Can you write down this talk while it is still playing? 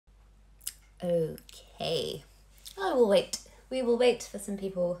Okay. I will wait. We will wait for some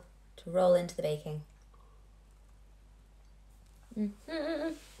people to roll into the baking.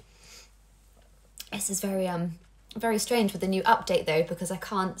 This is very strange with the new update though, because I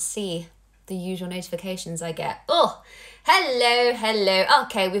can't see the usual notifications I get. Oh, hello.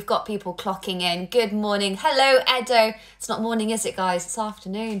 Okay, we've got people clocking in. Good morning. Hello, Edo. It's not morning, is it, guys? It's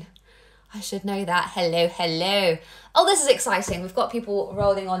afternoon. I should know that. Hello. Oh, this is exciting. We've got people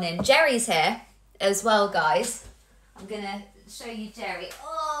rolling on in. Jerry's here as well, guys. I'm going to show you Jerry.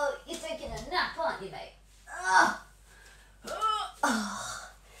 Oh, you're taking a nap, aren't you, mate?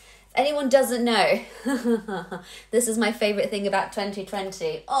 If anyone doesn't know, this is my favourite thing about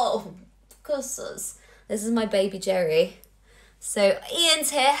 2020. Oh, cusses. This is my baby Jerry. So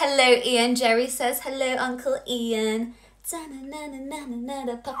Ian's here. Hello, Ian. Jerry says, hello, Uncle Ian.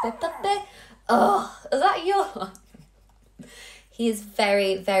 Oh, is that your? He is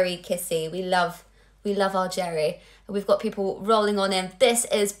very, very kissy. We love our Jerry. And we've got people rolling on in. This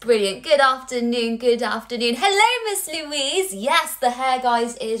is brilliant. Good afternoon. Hello, Miss Louise. Yes, the hair,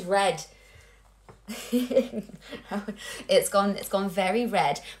 guys, is red. It's gone very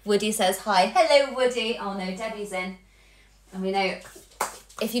red. Woody says hi. Hello, Woody. Oh no, Debbie's in. And we know,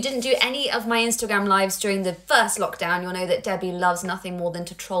 if you didn't do any of my Instagram lives during the first lockdown, you'll know that Debbie loves nothing more than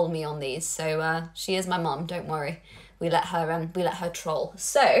to troll me on these. So she is my mum, don't worry. We let her troll.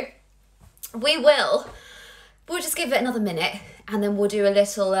 So we'll just give it another minute and then we'll do a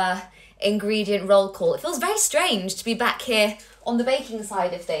little ingredient roll call. It feels very strange to be back here on the baking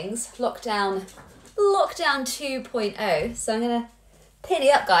side of things. Lockdown 2.0. So I'm gonna pin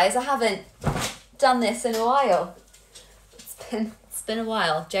it up, guys. I haven't done this in a while. It's been a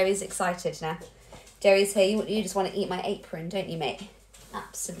while. Jerry's excited now. Jerry's here. You just want to eat my apron, don't you, mate?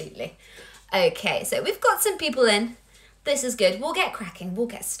 Absolutely. Okay, so we've got some people in. This is good. We'll get cracking. We'll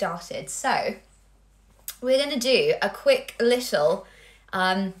get started. So we're going to do a quick little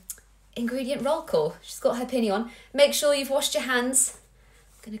ingredient roll call. She's got her pinny on. Make sure you've washed your hands.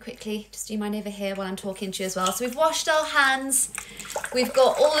 I'm going to quickly just do mine over here while I'm talking to you as well. So we've washed our hands. We've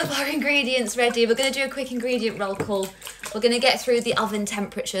got all of our ingredients ready. We're going to do a quick ingredient roll call. We're going to get through the oven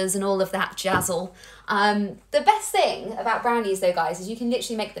temperatures and all of that jazzle. The best thing about brownies though, guys, is you can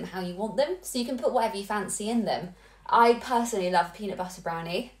literally make them how you want them. So you can put whatever you fancy in them. I personally love peanut butter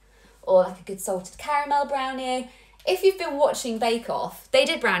brownie or like a good salted caramel brownie. If you've been watching Bake Off, they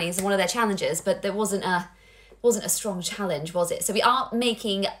did brownies in one of their challenges, but there wasn't a strong challenge, was it? So we are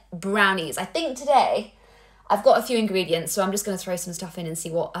making brownies. I think today I've got a few ingredients, so I'm just going to throw some stuff in and see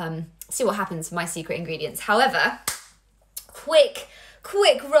what happens for my secret ingredients. However, quick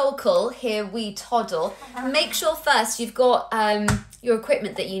roll call. Here we toddle. Make sure first you've got your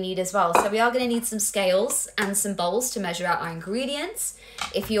equipment that you need as well. So we are going to need some scales and some bowls to measure out our ingredients.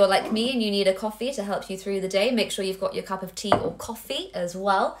 If you're like me and you need a coffee to help you through the day, make sure you've got your cup of tea or coffee as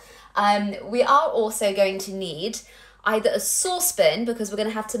well. We are also going to need either a saucepan, because we're going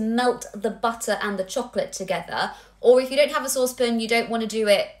to have to melt the butter and the chocolate together, or if you don't have a saucepan, you don't want to do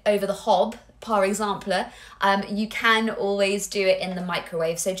it over the hob, par exemple, you can always do it in the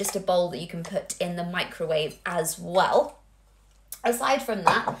microwave. So just a bowl that you can put in the microwave as well. Aside from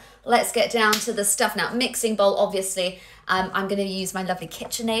that, let's get down to the stuff now. Mixing bowl, obviously, I'm going to use my lovely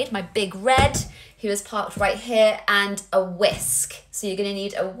KitchenAid, my big red, who is parked right here, and a whisk. So you're going to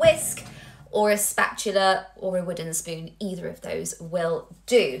need a whisk or a spatula or a wooden spoon. Either of those will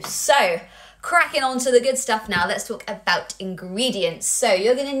do. So cracking on to the good stuff now, let's talk about ingredients. So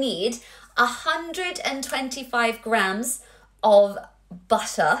you're going to need 125 grams of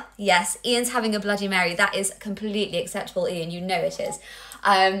butter. Yes, Ian's having a Bloody Mary. That is completely acceptable, Ian. You know it is.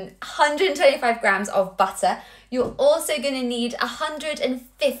 125 grams of butter. You're also going to need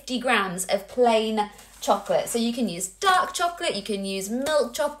 150 grams of plain chocolate. So you can use dark chocolate, you can use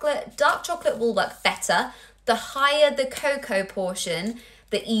milk chocolate. Dark chocolate will work better. The higher the cocoa portion,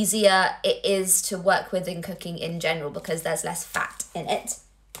 the easier it is to work with in cooking in general because there's less fat in it.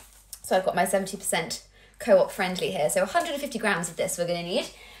 So I've got my 70% co-op friendly here. So 150 grams of this we're going to need.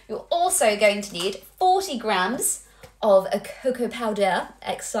 You're also going to need 40 grams of a cocoa powder,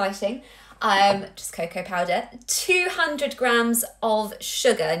 exciting, just cocoa powder, 200 grams of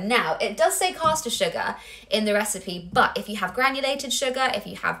sugar. Now, it does say caster sugar in the recipe, but if you have granulated sugar, if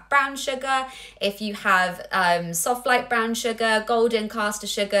you have brown sugar, if you have soft light brown sugar, golden caster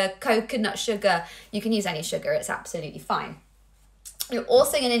sugar, coconut sugar, you can use any sugar, it's absolutely fine. You're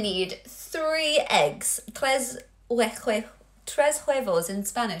also going to need 3 eggs, tres huevos in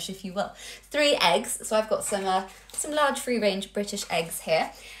Spanish, if you will. 3 eggs. So I've got some large free-range British eggs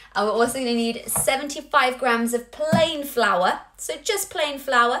here. And we're also going to need 75 grams of plain flour, so just plain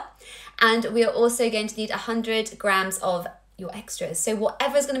flour. And we are also going to need 100 grams of your extras. So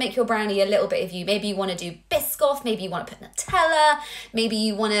whatever's going to make your brownie a little bit of you. Maybe you want to do Biscoff, maybe you want to put Nutella, maybe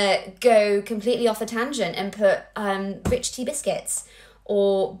you want to go completely off a tangent and put rich tea biscuits,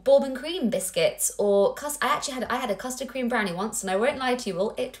 or bourbon cream biscuits, or I had a custard cream brownie once, and I won't lie to you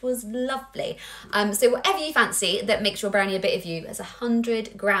all, it was lovely. So whatever you fancy that makes your brownie a bit of you, there's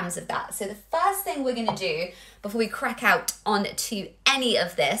 100 grams of that. So the first thing we're going to do before we crack out onto any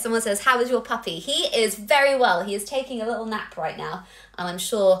of this, someone says, how is your puppy? He is very well. He is taking a little nap right now, and I'm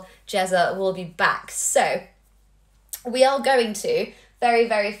sure Jezza will be back. So we are going to,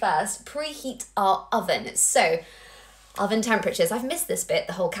 very first, preheat our oven. So oven temperatures, I've missed this bit,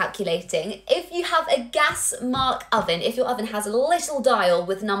 the whole calculating. If you have a gas mark oven, if your oven has a little dial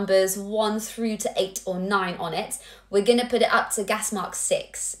with numbers 1 through to 8 or 9 on it, we're going to put it up to gas mark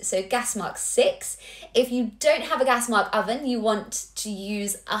 6. So gas mark 6. If you don't have a gas mark oven, you want to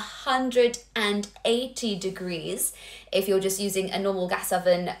use 180 degrees. If you're just using a normal gas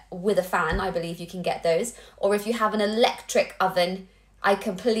oven with a fan, I believe you can get those. Or if you have an electric oven, I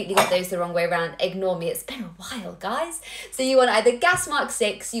completely got those the wrong way around. Ignore me, it's been a while, guys. So you want either gas mark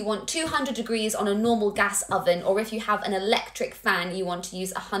 6, you want 200 degrees on a normal gas oven, or if you have an electric fan, you want to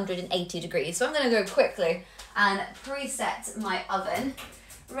use 180 degrees. So I'm gonna go quickly and preset my oven,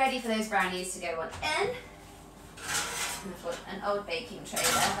 ready for those brownies to go on in. I'm gonna put an old baking tray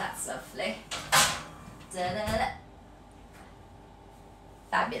there, that's lovely. Da-da-da.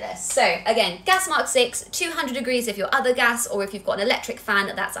 Fabulous. So again, gas mark 6, 200 degrees if your other gas, or if you've got an electric fan,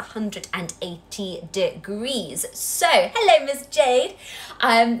 that's 180 degrees. So, hello Miss Jade.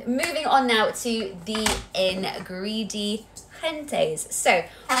 Moving on now to the ingredientes. So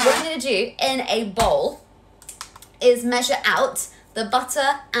what I'm going to do in a bowl is measure out the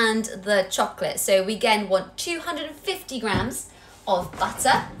butter and the chocolate. So we again want 250 grams of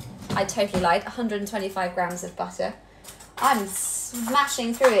butter. I totally lied, 125 grams of butter. I'm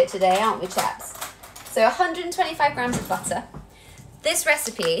smashing through it today, aren't we, chaps? So 125 grams of butter. This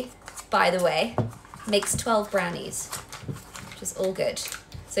recipe, by the way, makes 12 brownies, which is all good.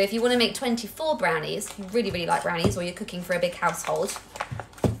 So if you want to make 24 brownies, if you really like brownies, or you're cooking for a big household,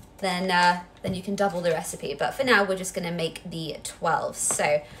 then you can double the recipe. But for now, we're just going to make the 12.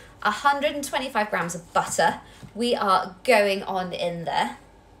 So 125 grams of butter. We are going on in there.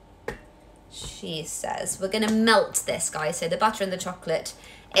 She says we're going to melt this, guys. So the butter and the chocolate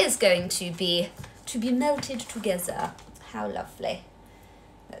is going to be melted together. How lovely.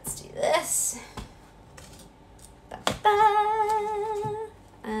 Let's do this. Ba-ba.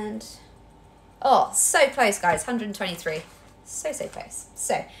 And oh, so close, guys. 123. So close.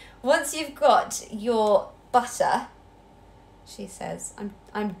 So once you've got your butter, she says,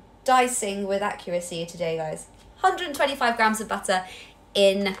 I'm dicing with accuracy today, guys. 125 grams of butter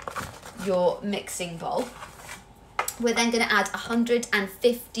in your mixing bowl. We're then going to add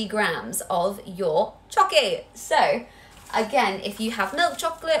 150 grams of your chocolate. So again, if you have milk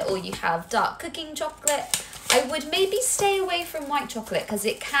chocolate or you have dark cooking chocolate, I would maybe stay away from white chocolate because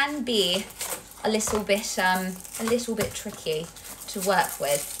it can be a little bit tricky to work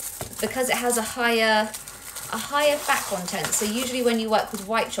with because it has a higher fat content. So usually when you work with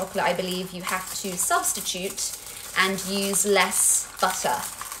white chocolate, I believe you have to substitute and use less butter.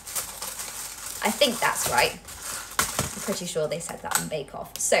 I think that's right. I'm pretty sure they said that on Bake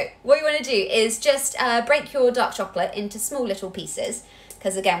Off. So what you want to do is just break your dark chocolate into small little pieces,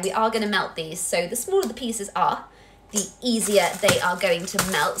 because again, we are going to melt these. So the smaller the pieces are, the easier they are going to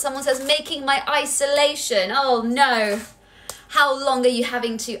melt. Someone says, making my isolation. Oh no. How long are you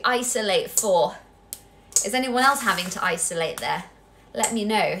having to isolate for? Is anyone else having to isolate there? Let me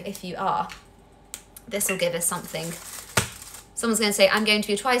know if you are. This will give us something. Someone's going to say, I'm going to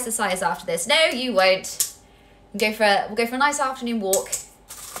be twice the size after this. No, you won't. We'll go for a nice afternoon walk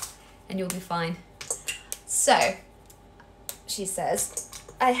and you'll be fine. So, she says,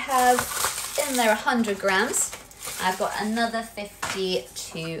 I have in there 100 grams. I've got another 50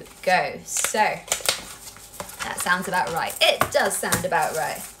 to go. So, that sounds about right. It does sound about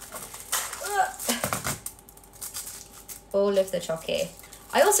right. All of the chocolate.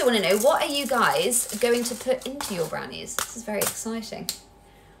 I also want to know, what are you guys going to put into your brownies? This is very exciting.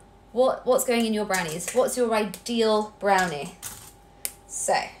 What's going in your brownies? What's your ideal brownie?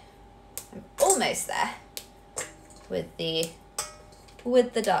 So, I'm almost there with the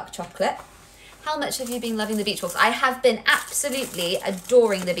dark chocolate. How much have you been loving the beach walks? I have been absolutely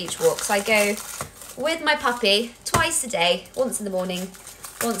adoring the beach walks. I go with my puppy twice a day, once in the morning,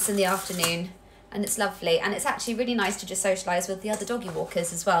 once in the afternoon. and it's lovely, and it's actually really nice to just socialise with the other doggy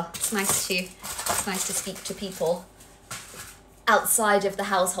walkers as well. It's nice to speak to people outside of the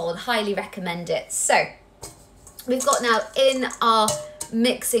household. Highly recommend it. So we've got now in our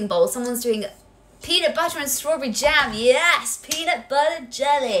mixing bowl, someone's doing peanut butter and strawberry jam. Yes, peanut butter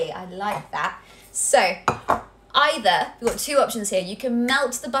jelly. I like that. So either, you've got two options here. You can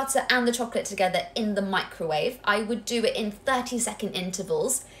melt the butter and the chocolate together in the microwave. I would do it in 30-second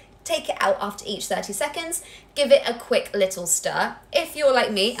intervals. Take it out after each 30 seconds. Give it a quick little stir. If you're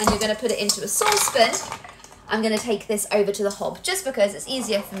like me and you're going to put it into a saucepan, I'm going to take this over to the hob just because it's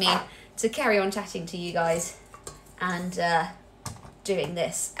easier for me to carry on chatting to you guys and doing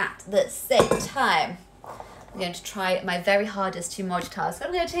this at the same time. I'm going to try my very hardest to multitask.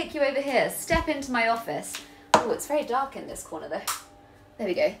 I'm going to take you over here. Step into my office. Oh, it's very dark in this corner though. There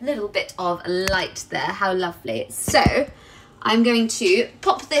we go. Little bit of light there. How lovely. So I'm going to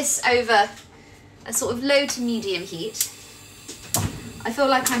pop this over a sort of low to medium heat. I feel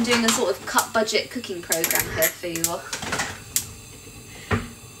like I'm doing a sort of cut budget cooking program here for you all.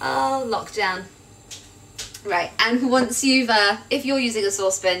 Oh, lockdown. Right, and once you've, if you're using a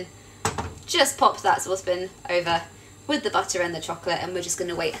saucepan, just pop that saucepan over with the butter and the chocolate, and we're just going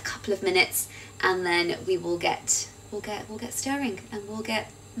to wait a couple of minutes, and then we will get stirring, and we'll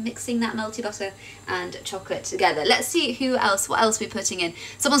get mixing that melty butter and chocolate together. Let's see what else we're putting in.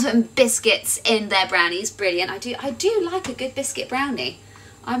 Someone's putting biscuits in their brownies. Brilliant. I do like a good biscuit brownie.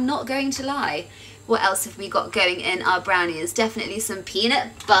 I'm not going to lie. What else have we got going in our brownies? Definitely some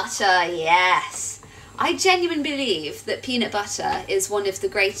peanut butter. Yes. I genuinely believe that peanut butter is one of the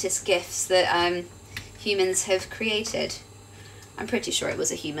greatest gifts that humans have created. I'm pretty sure it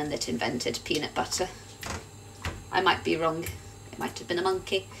was a human that invented peanut butter. I might be wrong. It might have been a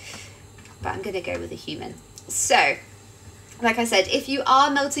monkey, but I'm going to go with a human. So, like I said, if you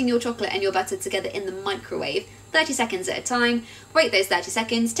are melting your chocolate and your butter together in the microwave, 30 seconds at a time, wait those 30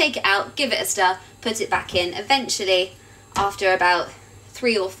 seconds, take it out, give it a stir, put it back in. Eventually, after about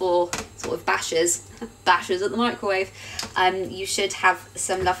 3 or 4 sort of bashes at the microwave, you should have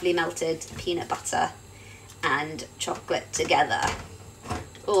some lovely melted peanut butter and chocolate together.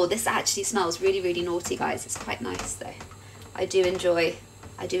 Oh, this actually smells really, really naughty, guys. It's quite nice though. I do enjoy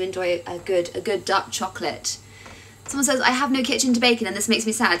a good dark chocolate. Someone says, I have no kitchen to bake in and this makes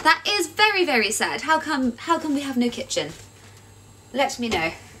me sad. That is very, very sad. How come we have no kitchen? Let me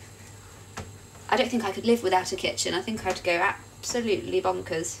know. I don't think I could live without a kitchen. I think I'd go absolutely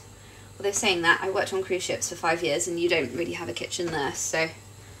bonkers. Although saying that, I worked on cruise ships for 5 years and you don't really have a kitchen there, so.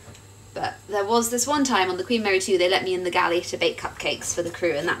 But there was this one time on the Queen Mary 2, they let me in the galley to bake cupcakes for the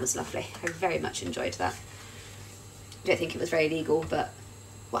crew, and that was lovely. I very much enjoyed that. I don't think it was very legal, but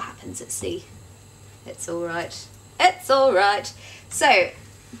what happens at sea? It's all right. It's all right. So,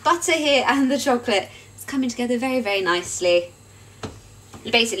 butter here and the chocolate is coming together very, very nicely.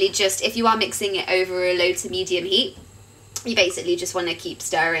 You basically just, if you are mixing it over a low to medium heat, you basically just want to keep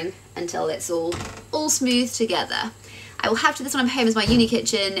stirring until it's all smooth together. I will have to this when I'm home as my uni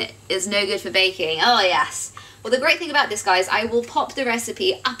kitchen is no good for baking. Oh yes. Well, the great thing about this, guys, I will pop the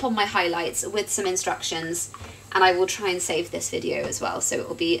recipe up on my highlights with some instructions, and I will try and save this video as well. So it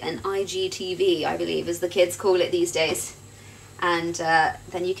will be an IGTV, I believe, as the kids call it these days. And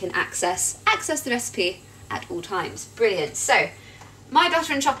then you can access the recipe at all times. Brilliant. So my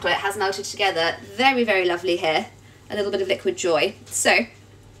butter and chocolate has melted together. Very, very lovely here. A little bit of liquid joy. So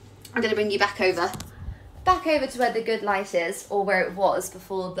I'm going to bring you back over to where the good light is, or where it was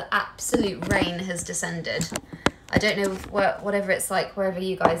before the absolute rain has descended. I don't know whatever it's like wherever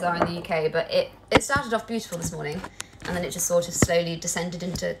you guys are in the UK, but it started off beautiful this morning, and then it just sort of slowly descended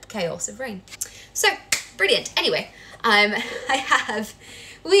into chaos of rain. So, brilliant. Anyway,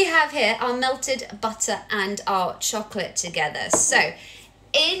 we have here our melted butter and our chocolate together. So,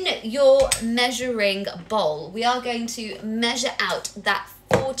 in your measuring bowl, we are going to measure out that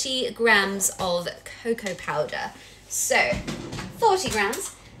 40 grams of cocoa powder. So 40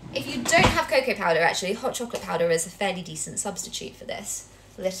 grams. If you don't have cocoa powder, actually, hot chocolate powder is a fairly decent substitute for this.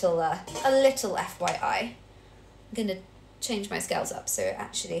 A little FYI. I'm going to change my scales up so it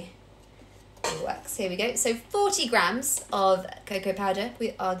actually works. Here we go. So 40 grams of cocoa powder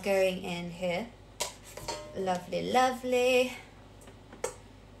we are going in here. Lovely, lovely.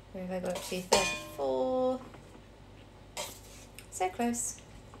 Where have I got to? 34. So close.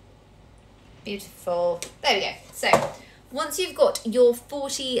 Beautiful. There we go. So once you've got your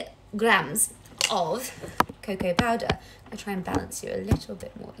 40 grams of cocoa powder, I'll try and balance you a little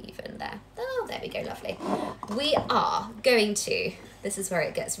bit more even there. Oh, there we go, lovely. We are going to, this is where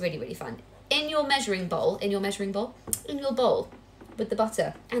it gets really, really fun. In your bowl with the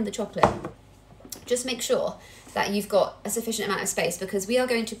butter and the chocolate, just make sure that you've got a sufficient amount of space, because we are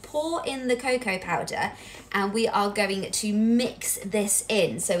going to pour in the cocoa powder and we are going to mix this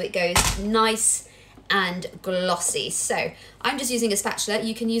in so it goes nice and glossy. So I'm just using a spatula.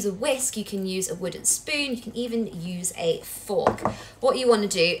 You can use a whisk, you can use a wooden spoon, you can even use a fork. What you want to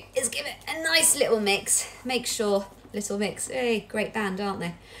do is give it a nice little mix. Make sure, little mix, hey, great band, aren't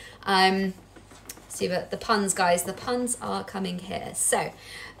they? See, but the puns, guys, the puns are coming here. So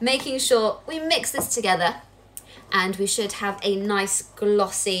making sure we mix this together, and we should have a nice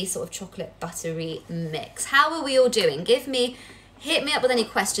glossy sort of chocolate buttery mix. How are we all doing? Hit me up with any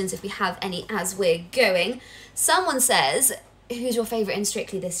questions if we have any as we're going. Someone says, who's your favourite in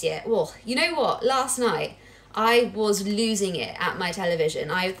Strictly this year? Well, you know what? Last night, I was losing it at my television.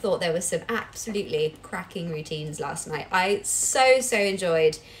 I thought there were some absolutely cracking routines last night. I so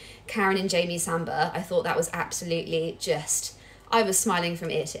enjoyed Karen and Jamie Samba. I thought that was absolutely just, I was smiling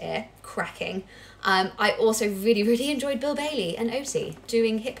from ear to ear, cracking. I also really enjoyed Bill Bailey and Oti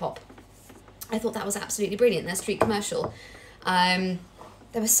doing hip hop. I thought that was absolutely brilliant, their street commercial. There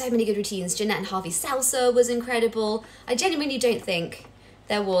were so many good routines. Jeanette and Harvey Salsa was incredible. I genuinely don't think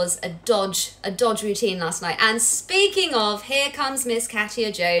there was a dodge routine last night. And speaking of, here comes Miss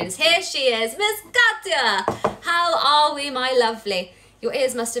Katia Jones. Here she is, Miss Katia. How are we, my lovely? Your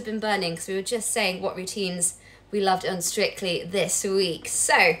ears must have been burning because we were just saying what routines we loved on Strictly this week.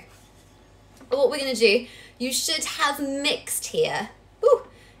 So, what we're going to do, you should have mixed here. Ooh,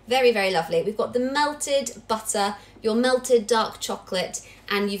 very lovely. We've got the melted butter, your melted dark chocolate,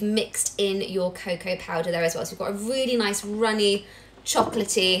 and you've mixed in your cocoa powder there as well. So we've got a really nice runny,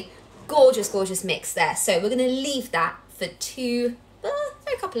 chocolatey, gorgeous mix there. So we're going to leave that for a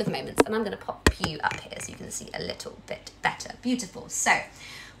couple of moments, and I'm going to pop you up here so you can see a little bit better. Beautiful. So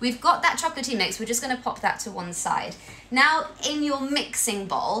we've got that chocolatey mix. We're just going to pop that to one side. Now, in your mixing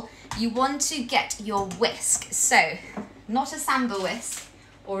bowl, you want to get your whisk. So, not a samba whisk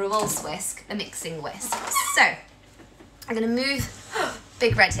or a waltz whisk, a mixing whisk. So, I'm going to move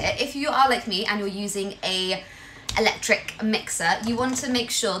Big Red here. If you are like me and you're using a electric mixer, you want to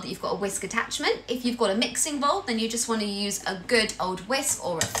make sure that you've got a whisk attachment. If you've got a mixing bowl, then you just want to use a good old whisk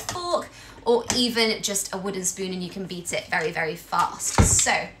or a fork, or even just a wooden spoon, and you can beat it very fast.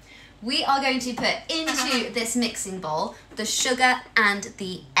 So we are going to put into this mixing bowl the sugar and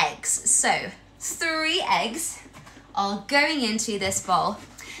the eggs. So 3 eggs are going into this bowl.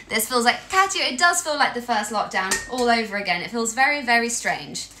 This feels like, Katia, it does feel like the first lockdown all over again. It feels very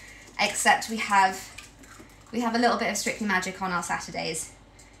strange, except we have a little bit of Strictly magic on our Saturdays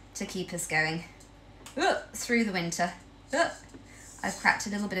to keep us going through the winter. I've cracked a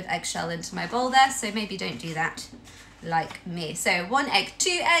little bit of eggshell into my bowl there, so maybe don't do that like me. So 1 egg,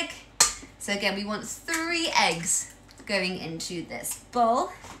 2 egg. So again, we want 3 eggs going into this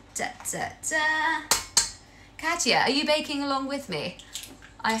bowl. Katia, are you baking along with me?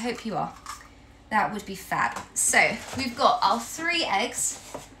 I hope you are. That would be fab. So we've got our 3 eggs,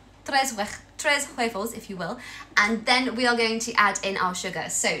 tres huevos, if you will, and then we are going to add in our sugar.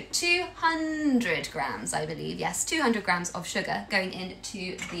 So 200 grams, I believe, yes, 200 grams of sugar going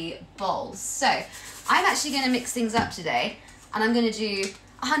into the bowl. So I'm actually going to mix things up today, and I'm going to do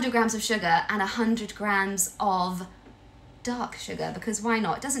 100 grams of sugar and 100 grams of dark sugar, because why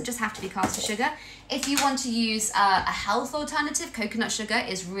not? It doesn't just have to be caster sugar. If you want to use a health alternative, coconut sugar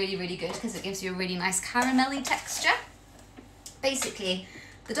is really good because it gives you a really nice caramelly texture. Basically,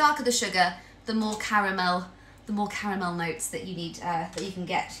 the darker the sugar, the more caramel notes that you need, that you can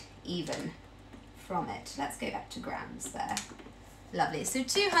get even from it. Let's go back to grams there. Lovely. So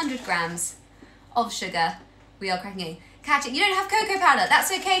 200 grams of sugar we are cracking in. Katia, you don't have cocoa powder.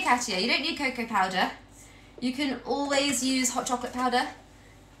 That's okay, Katia. You don't need cocoa powder. You can always use hot chocolate powder.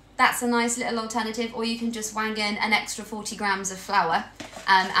 That's a nice little alternative, or you can just wang in an extra 40 grams of flour,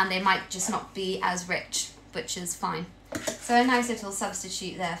 and they might just not be as rich, which is fine. So a nice little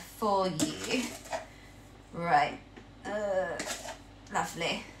substitute there for you. Right,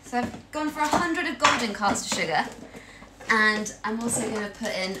 lovely. So I've gone for 100 of golden caster sugar, and I'm also going to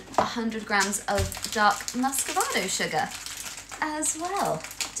put in 100 grams of dark muscovado sugar as well.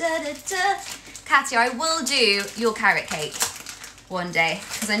 Katia, I will do your carrot cake one day,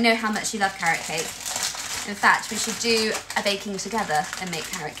 because I know how much you love carrot cake. In fact, we should do a baking together and make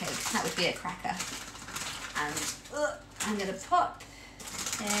carrot cake. That would be a cracker. And I'm going to pop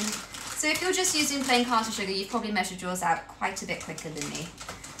in. So if you're just using plain caster sugar, you've probably measured yours out quite a bit quicker than me.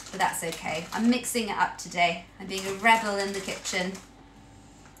 But that's okay. I'm mixing it up today. I'm being a rebel in the kitchen.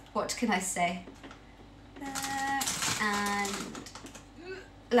 What can I say? And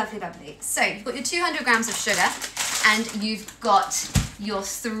lovely. So you've got your 200 grams of sugar, and you've got your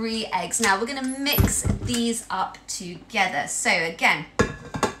 3 eggs. Now we're gonna mix these up together. So again,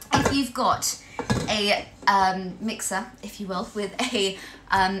 if you've got a mixer, if you will, with a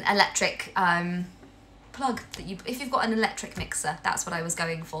electric plug, if you've got an electric mixer, that's what I was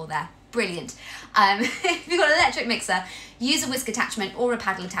going for there. Brilliant. If you've got an electric mixer, use a whisk attachment or a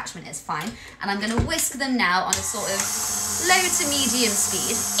paddle attachment is fine. And I'm going to whisk them now on a sort of low to medium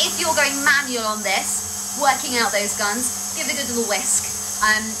speed. If you're going manual on this, working out those guns, give it a good little whisk.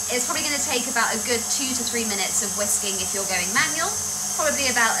 It's probably going to take about a good 2 to 3 minutes of whisking if you're going manual.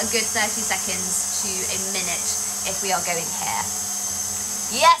 Probably about a good 30 seconds to a minute if we are going here.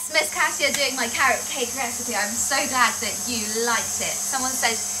 Yes, Miss Cassia doing my carrot cake recipe. I'm so glad that you liked it. Someone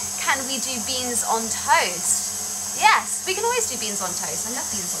said, can we do beans on toast? Yes, we can always do beans on toast. I love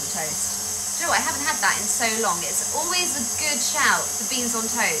beans on toast. Do you know what? I haven't had that in so long. It's always a good shout for beans on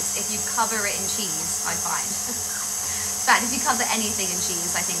toast if you cover it in cheese, I find. In fact, if you cover anything in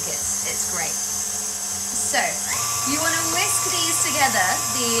cheese, I think it's great. So, you want to whisk these together,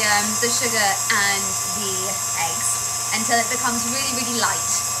 the sugar and the eggs, until it becomes really, really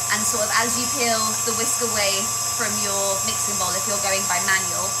light. And sort of as you peel the whisk away from your mixing bowl, if you're going by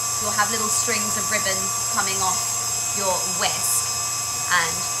manual, you'll have little strings of ribbon coming off your whisk.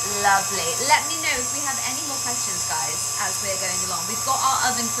 And lovely. Let me know if we have any more questions, guys, as we're going along. We've got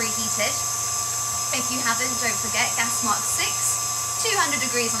our oven preheated. If you haven't, don't forget, gas mark 6, 200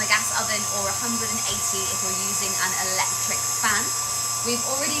 degrees on a gas oven, or 180 if you're using an electric fan. We've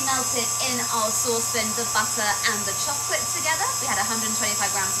already melted in our saucepan the butter and the chocolate together. We had 125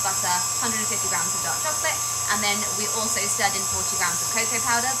 grams of butter, 150 grams of dark chocolate, and then we also stirred in 40 grams of cocoa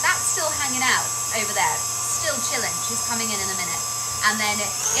powder. That's still hanging out over there, still chilling. She's coming in a minute. And then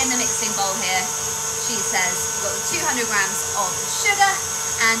in the mixing bowl here, she says we've got 200 grams of sugar,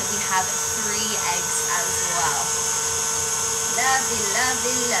 and we have 3 eggs as well. Lovely,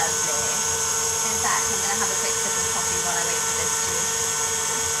 lovely, lovely. In fact, I'm going to have a quick sip of coffee while I wait for this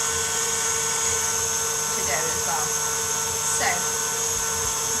to go as well. So,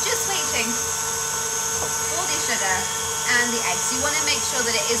 just waiting for the sugar and the eggs. You want to make sure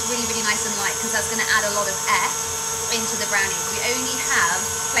that it is really, really nice and light, because that's going to add a lot of air into the brownies. We only have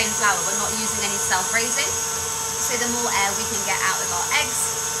plain flour, we're not using any self-raising, so the more air we can get out of our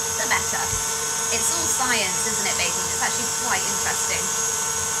eggs, the better. It's all science, isn't it, baking? It's actually quite interesting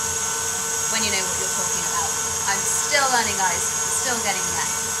when you know what you're talking about. I'm still learning, guys, still getting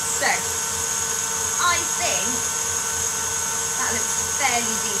there. So, I think that looks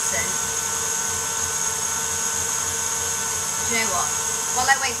fairly decent. Do you know what?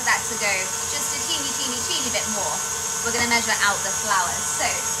 While I wait for that to go just a teeny bit more, we're going to measure out the flour. So,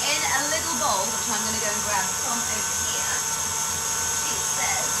 in a little bowl, which I'm going to go and grab from over here, she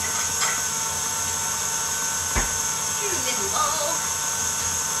says, little bowl,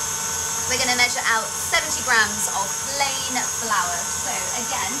 we're going to measure out 70 grams of plain flour. So,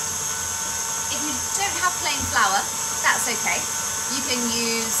 again, if you don't have plain flour, that's okay. You can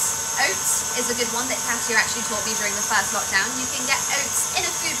use oats, is a good one that Katia actually taught me during the first lockdown. You can get oats in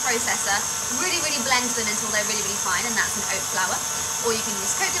a food processor, really, really blend them until they're really, really fine, and that's an oat flour. Or you can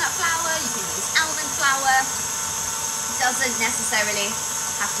use coconut flour, you can use almond flour. It doesn't necessarily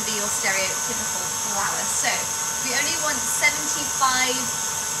have to be your stereotypical flour. So we only want 75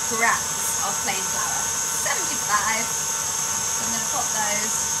 grams of plain flour. 75. So I'm going to pop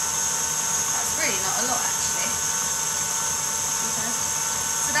those. That's really not a lot, actually.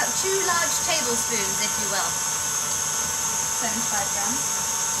 So about 2 large tablespoons, if you will. 75 grams.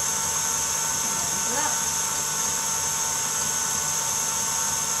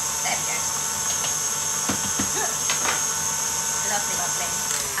 There we go. Lovely, lovely.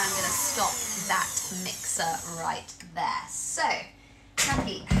 I'm going to stop that mixer right there. So,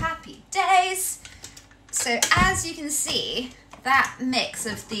 happy days. So as you can see, that mix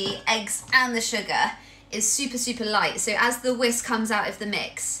of the eggs and the sugar is super, super light. So as the whisk comes out of the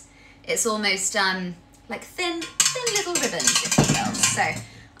mix, it's almost like thin little ribbons, if you will. So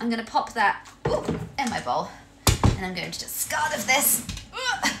I'm going to pop that in my bowl, and I'm going to discard of this.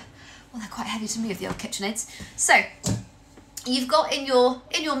 Well, they're quite heavy to move, the old KitchenAids. So you've got in your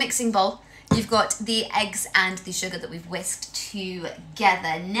mixing bowl, you've got the eggs and the sugar that we've whisked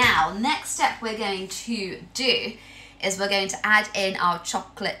together. Now, next step we're going to do is we're going to add in our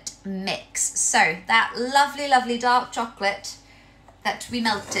chocolate mix. So that lovely, lovely dark chocolate that we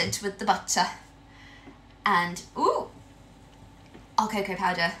melted with the butter and our cocoa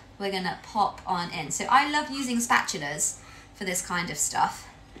powder, we're gonna pop on in. So I love using spatulas for this kind of stuff,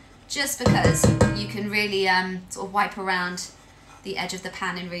 just because you can really sort of wipe around the edge of the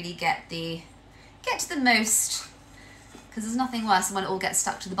pan and really get the most because there's nothing worse than when it all gets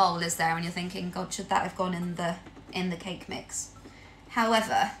stuck to the bowl, is there? And you're thinking, God, should that have gone in the cake mix?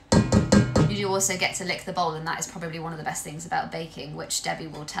 However, you do also get to lick the bowl, and that is probably one of the best things about baking, which Debbie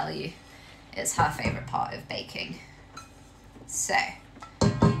will tell you is her favourite part of baking. So,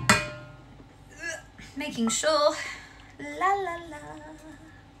 making sure, la la la,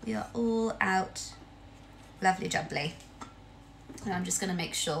 we are all out lovely jubbly. And I'm just going to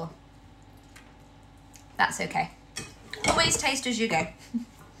make sure that's okay. Always taste as you go.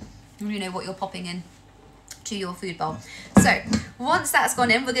 You know what you're popping in to your food bowl. So once that's gone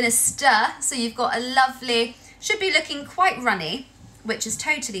in, we're going to stir. So you've got a lovely, should be looking quite runny, which is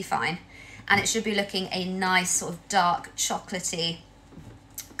totally fine. And it should be looking a nice sort of dark chocolatey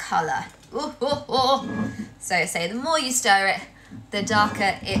colour. Ooh, ooh, ooh. So say the more you stir it, the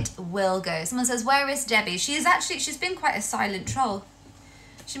darker it will go. Someone says, where is Debbie? She's been quite a silent troll.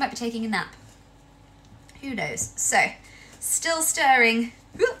 She might be taking a nap. Who knows? So, still stirring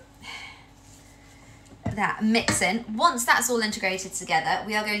that mix in. Once that's all integrated together,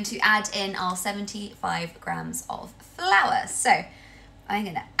 we are going to add in our 75 grams of flour. So, I'm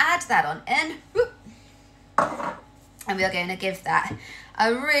going to add that on in. And we are going to give that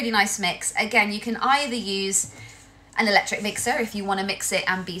a really nice mix. Again, you can either use an electric mixer if you want to mix it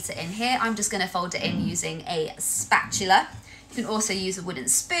and beat it in here. I'm just going to fold it in using a spatula. You can also use a wooden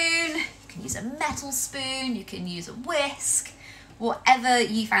spoon, you can use a metal spoon, you can use a whisk, whatever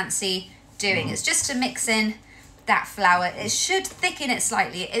you fancy doing. It's just to mix in that flour. It should thicken it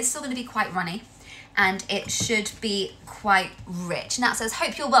slightly. It's still going to be quite runny, and it should be quite rich. Nat says,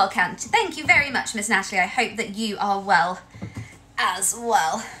 hope you're well, Kant. Thank you very much, Miss Natalie. I hope that you are well as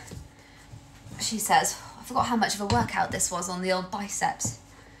well. She says, I forgot how much of a workout this was on the old biceps,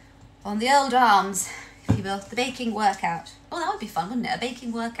 on the old arms, if you will, the baking workout. Oh, that would be fun, wouldn't it? A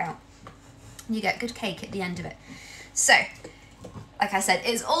baking workout. You get good cake at the end of it. So, like I said,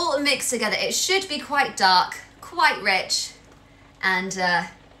 it's all mixed together. It should be quite dark, quite rich, and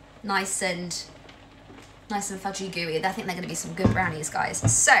nice and fudgy gooey. I think they're going to be some good brownies, guys.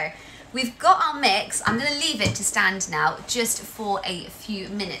 So, we've got our mix. I'm going to leave it to stand now just for a few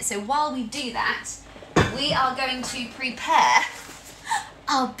minutes. So while we do that, we are going to prepare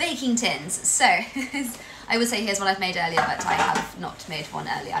our baking tins. So, I would say here's one I've made earlier, but I have not made one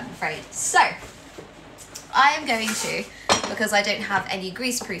earlier, I'm afraid. So, I am going to, because I don't have any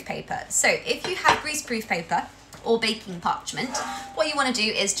greaseproof paper. So, if you have greaseproof paper or baking parchment, what you want to do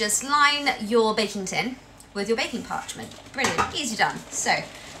is just line your baking tin with your baking parchment. Brilliant, easy done. So,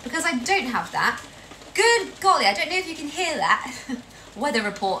 because I don't have that, good golly, I don't know if you can hear that weather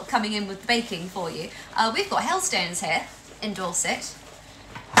report coming in with the baking for you. We've got hailstones here in Dorset.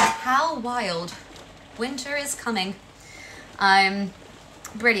 How wild. Winter is coming.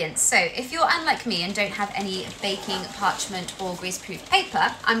 Brilliant. So if you're unlike me and don't have any baking parchment or greaseproof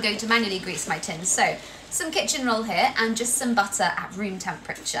paper, I'm going to manually grease my tin. So some kitchen roll here and just some butter at room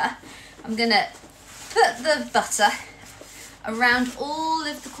temperature. I'm going to put the butter around all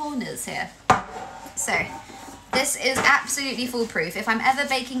of the corners here. So this is absolutely foolproof. If I'm ever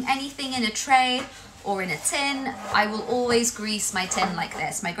baking anything in a tray or in a tin, I will always grease my tin like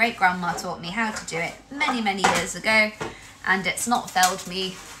this. My great-grandma taught me how to do it many, many years ago, and it's not failed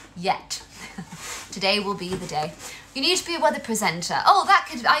me yet. Today will be the day. You need to be a weather presenter. Oh,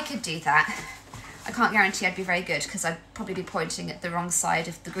 I could do that. I can't guarantee I'd be very good because I'd probably be pointing at the wrong side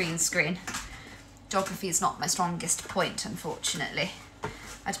of the green screen. Geography is not my strongest point, unfortunately.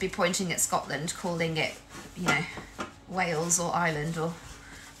 I'd be pointing at Scotland, calling it, you know, Wales or Ireland or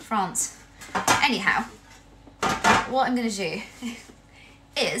France. Anyhow, what I'm going to do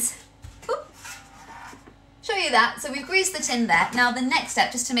is show you that. So we've greased the tin there. Now the next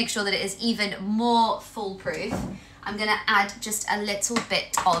step, just to make sure that it is even more foolproof, I'm going to add just a little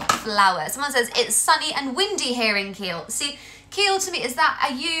bit of flour. Someone says, it's sunny and windy here in Kiel. See, Kiel to me, is that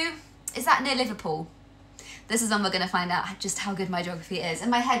near Liverpool? This is when we're going to find out just how good my geography is. In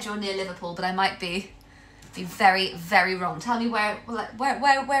my head, you're near Liverpool, but I might be very, very wrong. Tell me where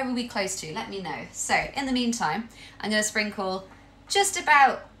are we close to? Let me know. So, in the meantime, I'm going to sprinkle just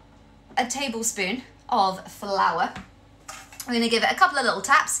about a tablespoon of flour. I'm going to give it a couple of little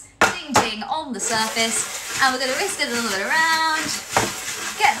taps, ding ding on the surface, and we're going to whisk it a little bit around,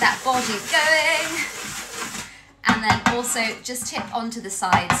 get that body going, and then also just tip onto the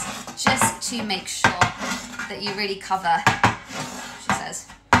sides just to make sure that you really cover, she says,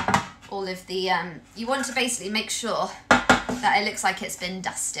 all of the, you want to basically make sure that it looks like it's been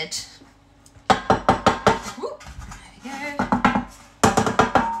dusted. Woo, there we go.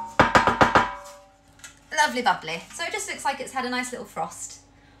 Lovely bubbly. So it just looks like it's had a nice little frost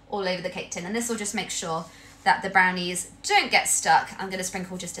all over the cake tin, and this will just make sure that the brownies don't get stuck, I'm going to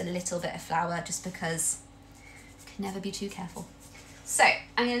sprinkle just a little bit of flour, just because you can never be too careful. So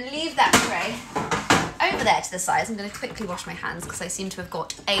I'm going to leave that tray over there to the side. I'm going to quickly wash my hands because I seem to have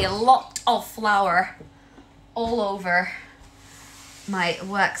got a lot of flour all over my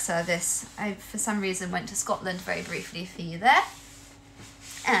work surface. I, for some reason, went to Scotland very briefly for you there.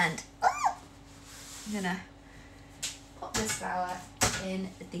 And I'm going to pop this flour in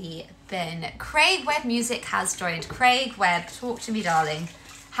the bin. Craig Webb Music has joined. Craig Webb, talk to me, darling.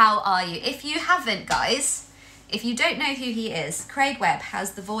 How are you? If you haven't, guys, if you don't know who he is, Craig Webb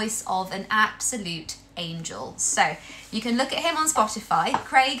has the voice of an absolute angel. So you can look at him on Spotify.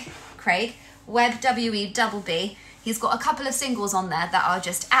 Craig Webb, W-E-B-B. He's got a couple of singles on there that are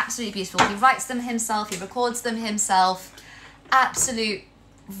just absolutely beautiful. He writes them himself, he records them himself. Absolute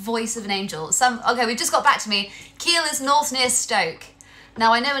voice of an angel. Okay, we've just got back to me. Kiel is north near Stoke.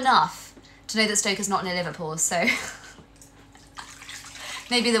 Now I know enough to know that Stoke is not near Liverpool, so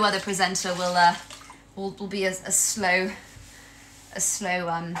maybe the weather presenter will be a slow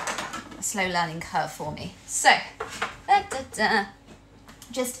learning curve for me. So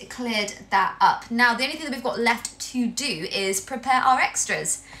just cleared that up. Now the only thing that we've got left to do is prepare our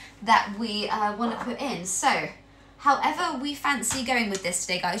extras that we want to put in. So however we fancy going with this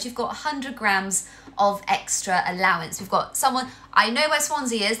today, guys, you've got 100 grams of extra allowance. We've got someone, I know where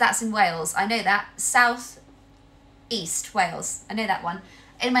Swansea is, that's in Wales. I know that. South East Wales. I know that one.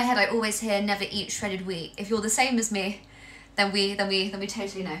 In my head, I always hear never eat shredded wheat. If you're the same as me, then we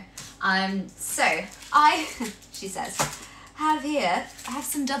totally know. So I, she says, I have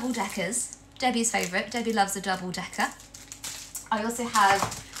some double deckers. Debbie's favourite. Debbie loves a double decker. I also have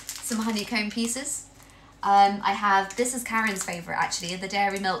some honeycomb pieces. I have, this is Karen's favourite actually, the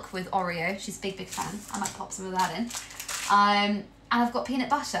dairy milk with Oreo. She's a big fan. I might pop some of that in. And I've got peanut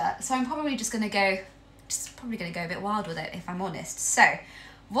butter. So I'm probably just going to go a bit wild with it, if I'm honest. So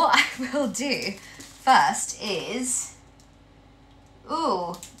what I will do first is,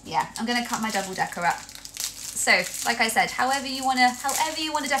 I'm going to cut my double decker up. So like I said, however you want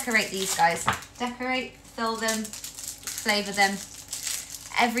to decorate these, guys. Decorate, fill them, flavour them.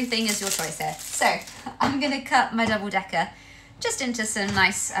 Everything is your choice here. So I'm going to cut my double decker just into some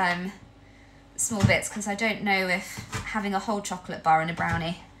nice small bits, because I don't know if having a whole chocolate bar in a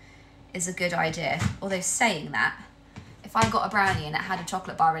brownie is a good idea. Although saying that, if I got a brownie and it had a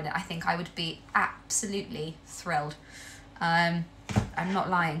chocolate bar in it, I think I would be absolutely thrilled. I'm not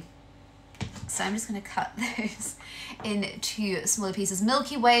lying. So I'm just going to cut those into smaller pieces.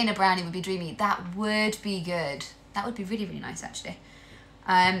 Milky Way in a brownie would be dreamy. That would be good. That would be really, really nice actually.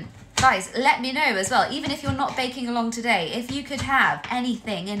 Guys, let me know as well, even if you're not baking along today, if you could have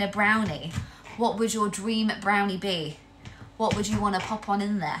anything in a brownie, what would your dream brownie be? What would you want to pop on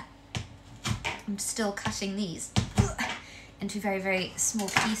in there? I'm still cutting these into very, very small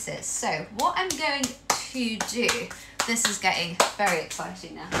pieces. So what I'm going to do, this is getting very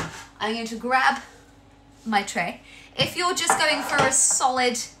exciting now. I'm going to grab my tray. If you're just going for a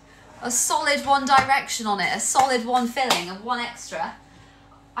solid one direction on it, a solid one filling and one extra,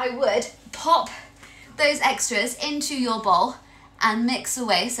 I would pop those extras into your bowl and mix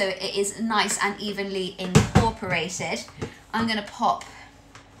away so it is nice and evenly incorporated. I'm going to pop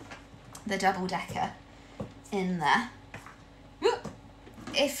the double decker in there.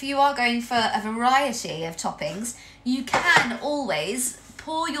 If you are going for a variety of toppings, you can always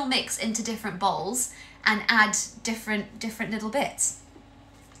pour your mix into different bowls and add different little bits.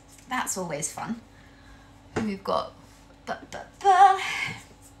 That's always fun. We've got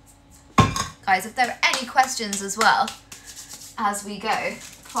guys, if there are any questions as well as we go,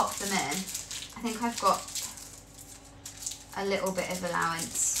 pop them in. I think I've got a little bit of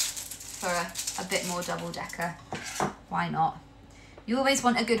allowance for a bit more double decker. Why not? You always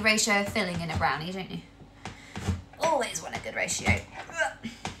want a good ratio of filling in a brownie, don't you? Always want a good ratio.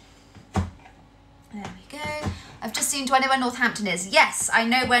 There we go. I've just seen, do I know where Northampton is? Yes, I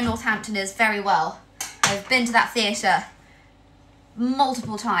know where Northampton is very well. I've been to that theatre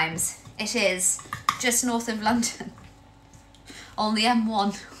multiple times. It is just north of London on the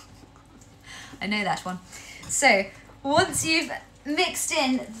M1. I know that one. So once you've mixed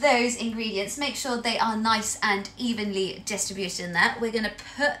in those ingredients, make sure they are nice and evenly distributed in there. We're going to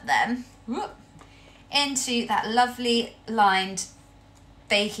put them into that lovely lined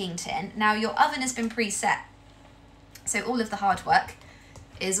baking tin. Now your oven has been preset, so all of the hard work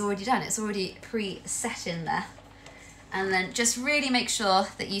is already done. It's already preset in there. And then just really make sure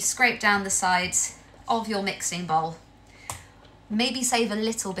that you scrape down the sides of your mixing bowl. Maybe save a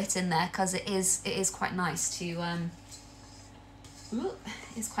little bit in there, because it is quite nice to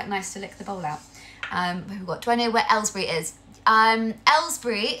it's quite nice to lick the bowl out. We've got, do I know where Aylesbury is?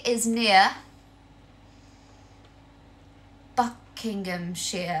 Aylesbury is near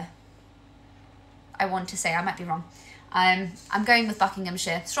Buckinghamshire. I want to say, I might be wrong. I'm going with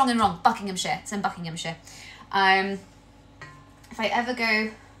Buckinghamshire. Strong and wrong, Buckinghamshire. It's in Buckinghamshire. If I ever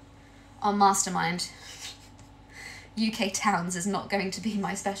go on Mastermind, UK towns is not going to be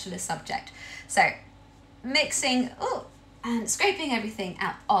my specialist subject. So mixing and scraping everything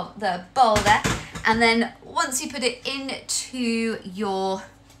out of the bowl there, and then once you put it into your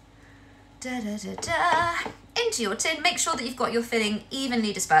into your tin, make sure that you've got your filling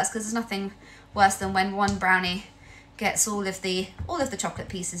evenly dispersed, because there's nothing worse than when one brownie gets all of the chocolate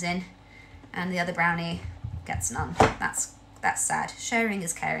pieces in and the other brownie gets none. That's sad. Sharing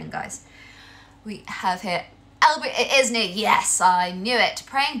is caring, guys. We have here Aylesbury. It is near. Yes, I knew it.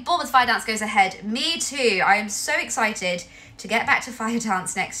 Praying Bournemouth Fire Dance goes ahead. Me too. I am so excited to get back to Fire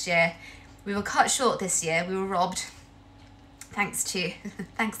Dance next year. We were cut short this year. We were robbed. Thanks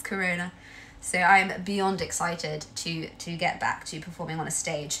Corona. So I'm beyond excited to get back to performing on a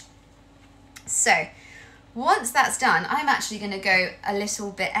stage. So once that's done, I'm actually going to go a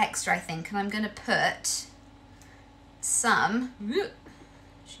little bit extra, I think, and I'm going to put some,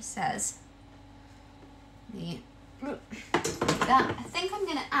 she says, that. I think I'm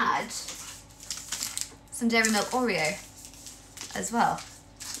going to add some Dairy Milk Oreo as well.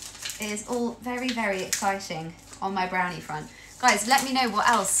 It is all very, very exciting on my brownie front. Guys, let me know what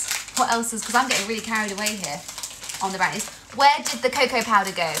else is, because I'm getting really carried away here on the brownies. Where did the cocoa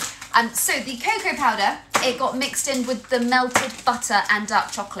powder go? So the cocoa powder, it got mixed in with the melted butter and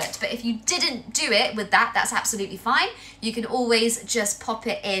dark chocolate. But if you didn't do it with that, that's absolutely fine. You can always just pop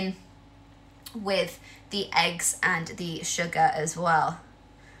it in with the eggs and the sugar as well.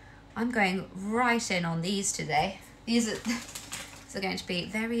 I'm going right in on these today. These are going to be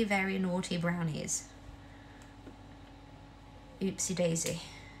very, very naughty brownies. Oopsie daisy.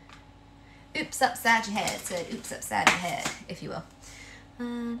 Oops upside your head, said oops upside your head, if you will.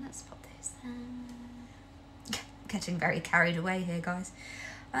 Let's pop those there. Getting very carried away here, guys.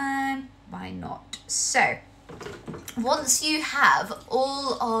 Why not? So, once you have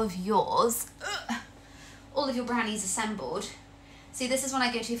all of your brownies assembled, see, this is when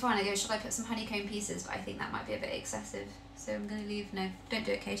I go too far and I go, should I put some honeycomb pieces? But I think that might be a bit excessive. So I'm going to leave, no, don't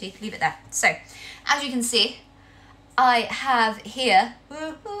do it, Katie, leave it there. So, as you can see, I have here,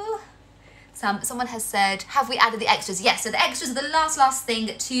 someone has said, have we added the extras? Yes, so the extras are the last thing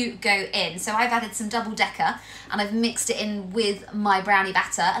to go in. So I've added some double decker and I've mixed it in with my brownie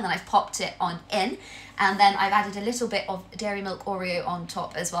batter, and then I've popped it on in. And then I've added a little bit of Dairy Milk Oreo on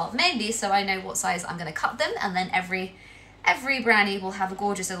top as well, mainly so I know what size I'm going to cut them, and then every brownie will have a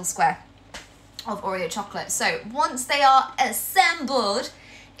gorgeous little square of Oreo chocolate. So once they are assembled,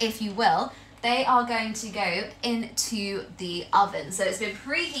 if you will, they are going to go into the oven. So it's been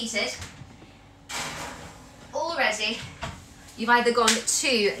preheated already. You've either gone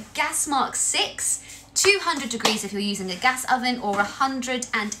to gas mark 6, 200 degrees if you're using a gas oven, or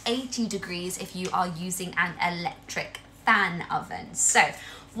 180 degrees if you are using an electric fan oven. So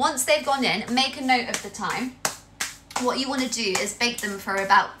once they've gone in, make a note of the time. What you want to do is bake them for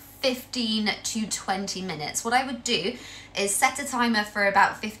about 15 to 20 minutes. What I would do is set a timer for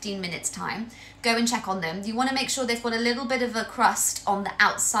about 15 minutes time. Go and check on them. You want to make sure they've got a little bit of a crust on the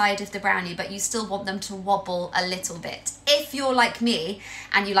outside of the brownie, but you still want them to wobble a little bit. If you're like me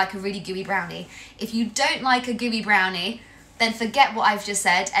and you like a really gooey brownie, if you don't like a gooey brownie, then forget what I've just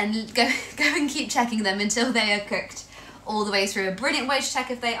said and go and keep checking them until they are cooked all the way through. A brilliant way to check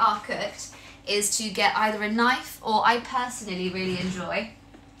if they are cooked is to get either a knife, or I personally really enjoy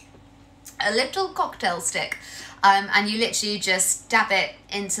a little cocktail stick, and you literally just dab it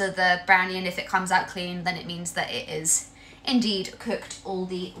into the brownie, and if it comes out clean, then it means that it is indeed cooked all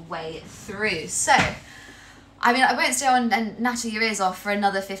the way through. So, I mean, I won't stay on and natter your ears off for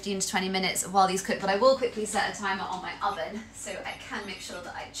another 15 to 20 minutes while these cook, but I will quickly set a timer on my oven so I can make sure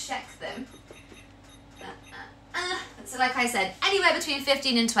that I check them. So like I said, anywhere between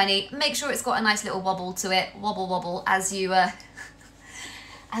 15 and 20, make sure it's got a nice little wobble to it, wobble wobble, as you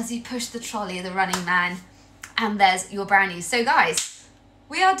push the trolley, the running man, and there's your brownies. So guys,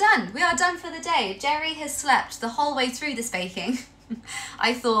 we are done. We are done for the day. Jerry has slept the whole way through this baking.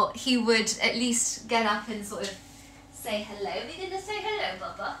 I thought he would at least get up and sort of say hello. Are we gonna say hello,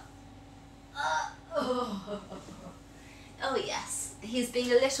 Bubba? Oh yes, he's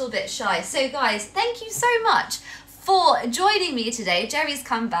being a little bit shy. So guys, thank you so much for joining me today. Jerry's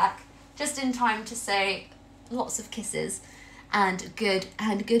come back just in time to say lots of kisses and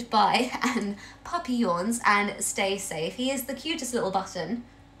goodbye and puppy yawns and stay safe. He is the cutest little button.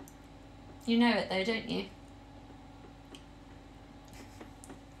 You know it though, don't you?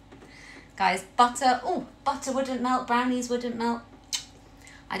 Guys, butter, oh, butter wouldn't melt, brownies wouldn't melt.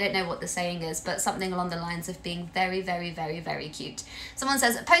 I don't know what the saying is, but something along the lines of being very, very, very, very cute. Someone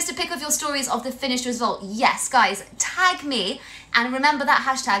says, post a pic of your stories of the finished result. Yes, guys, tag me. And remember that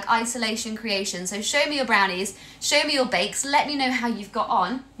hashtag isolation creation. So show me your brownies, show me your bakes. Let me know how you've got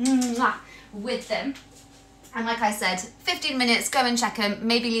on with them. And like I said, 15 minutes, go and check them.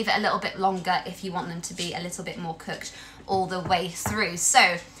 Maybe leave it a little bit longer if you want them to be a little bit more cooked all the way through.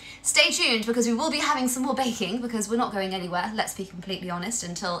 So stay tuned, because we will be having some more baking, because we're not going anywhere, let's be completely honest,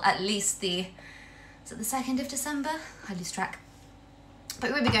 until at least is it the 2nd of December? I lose track.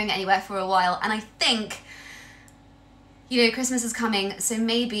 But we won't be going anywhere for a while, and I think, you know, Christmas is coming, so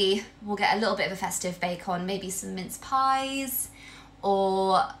maybe we'll get a little bit of a festive bake on, maybe some mince pies,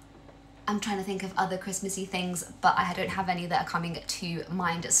 or I'm trying to think of other Christmassy things, but I don't have any that are coming to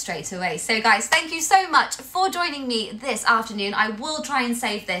mind straight away. So guys, thank you so much for joining me this afternoon. I will try and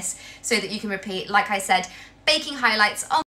save this so that you can repeat, like I said, baking highlights on